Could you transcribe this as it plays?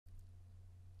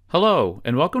Hello,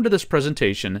 and welcome to this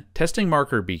presentation, Testing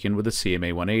Marker Beacon with the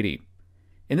CMA180.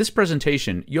 In this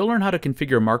presentation, you'll learn how to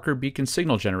configure marker beacon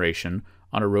signal generation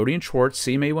on a Rohde Schwarz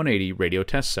CMA180 radio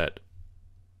test set.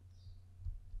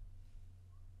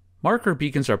 Marker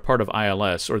beacons are part of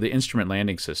ILS, or the Instrument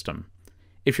Landing System.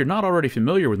 If you're not already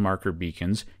familiar with marker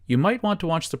beacons, you might want to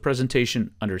watch the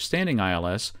presentation Understanding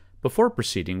ILS before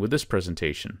proceeding with this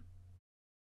presentation.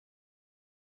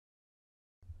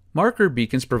 Marker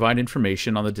beacons provide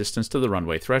information on the distance to the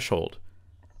runway threshold.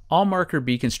 All marker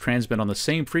beacons transmit on the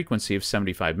same frequency of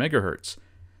 75 MHz,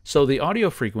 so the audio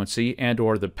frequency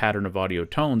and/or the pattern of audio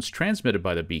tones transmitted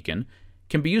by the beacon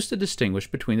can be used to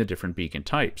distinguish between the different beacon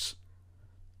types.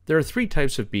 There are three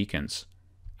types of beacons: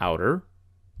 outer,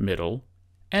 middle,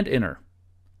 and inner.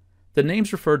 The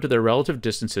names refer to their relative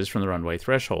distances from the runway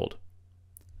threshold.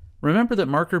 Remember that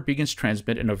marker beacons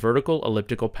transmit in a vertical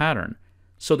elliptical pattern,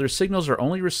 so their signals are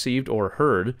only received or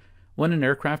heard when an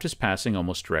aircraft is passing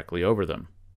almost directly over them.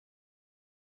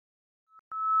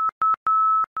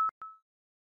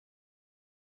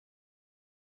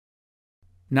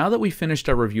 Now that we've finished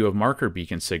our review of marker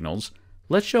beacon signals,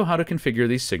 let's show how to configure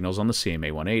these signals on the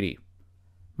CMA180.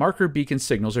 Marker beacon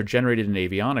signals are generated in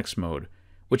avionics mode,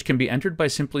 which can be entered by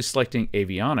simply selecting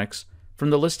avionics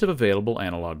from the list of available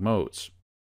analog modes.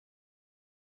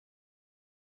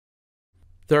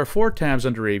 There are four tabs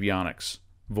under avionics: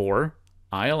 VOR,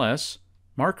 ILS,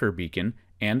 Marker Beacon,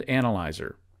 and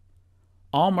Analyzer.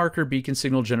 All marker beacon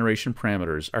signal generation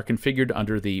parameters are configured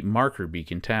under the Marker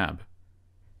Beacon tab.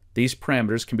 These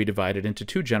parameters can be divided into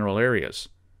two general areas.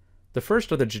 The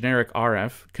first are the generic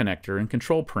RF, connector, and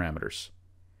control parameters.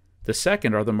 The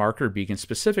second are the marker beacon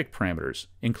specific parameters,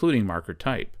 including marker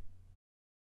type.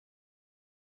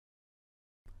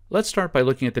 Let's start by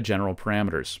looking at the general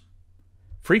parameters.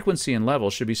 Frequency and level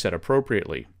should be set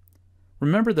appropriately.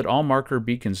 Remember that all marker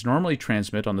beacons normally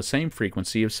transmit on the same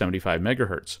frequency of 75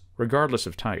 MHz, regardless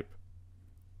of type.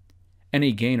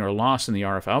 Any gain or loss in the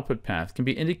RF output path can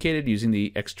be indicated using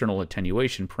the external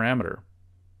attenuation parameter.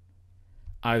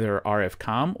 Either RF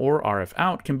COM or RF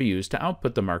out can be used to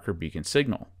output the marker beacon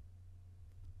signal.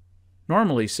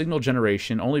 Normally, signal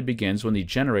generation only begins when the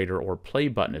generator or play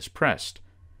button is pressed,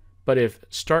 but if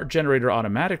Start Generator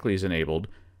Automatically is enabled,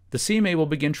 the CMA will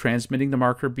begin transmitting the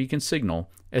marker beacon signal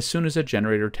as soon as a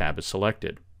generator tab is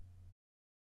selected.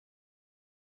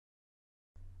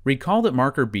 Recall that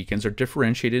marker beacons are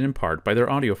differentiated in part by their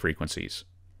audio frequencies.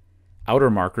 Outer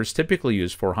markers typically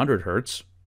use 400 Hz,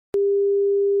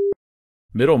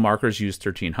 middle markers use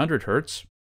 1300 Hz,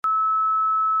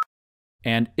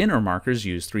 and inner markers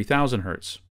use 3000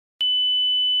 Hz.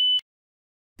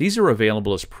 These are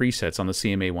available as presets on the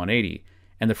CMA180,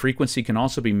 and the frequency can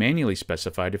also be manually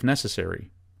specified if necessary.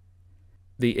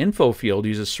 The info field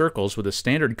uses circles with the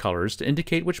standard colors to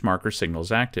indicate which marker signal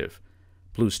is active.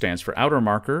 Blue stands for outer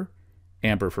marker,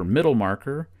 amber for middle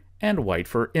marker, and white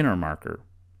for inner marker.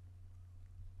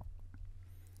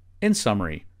 In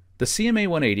summary, the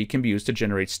CMA180 can be used to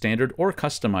generate standard or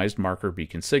customized marker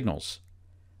beacon signals.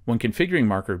 When configuring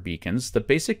marker beacons, the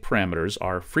basic parameters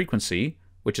are frequency,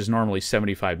 which is normally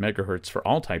 75 MHz for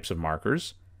all types of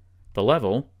markers, the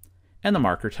level, and the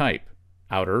marker type,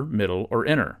 outer, middle, or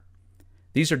inner.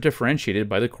 These are differentiated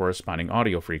by the corresponding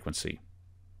audio frequency.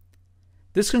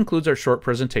 This concludes our short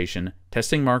presentation,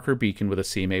 Testing Marker Beacon with a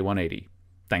CMA180.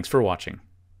 Thanks for watching.